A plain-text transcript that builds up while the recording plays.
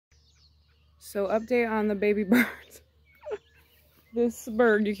So update on the baby birds. This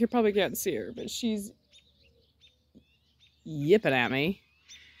bird, you probably can't see her, but she's yipping at me.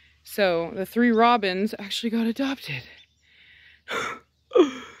 So the 3 robins actually got adopted.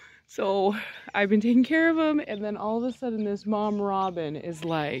 So I've been taking care of them, and then all of a sudden this mom robin is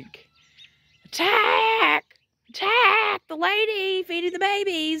like, attack! Attack! The lady feeding the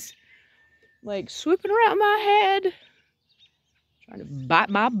babies! Like swooping around my head, trying to bite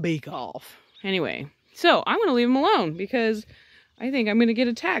my beak off. Anyway, so I'm gonna leave them alone because I think I'm gonna get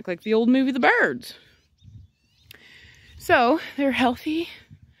attacked like the old movie The Birds. So they're healthy,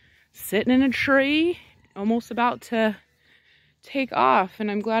 sitting in a tree, almost about to take off, and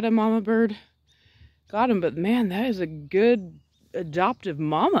I'm glad a mama bird got them. But man, that is a good adoptive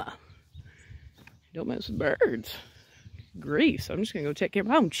mama. Don't mess with birds. Grief. So I'm just gonna go take care of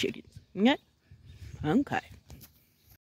my own chickens. Okay.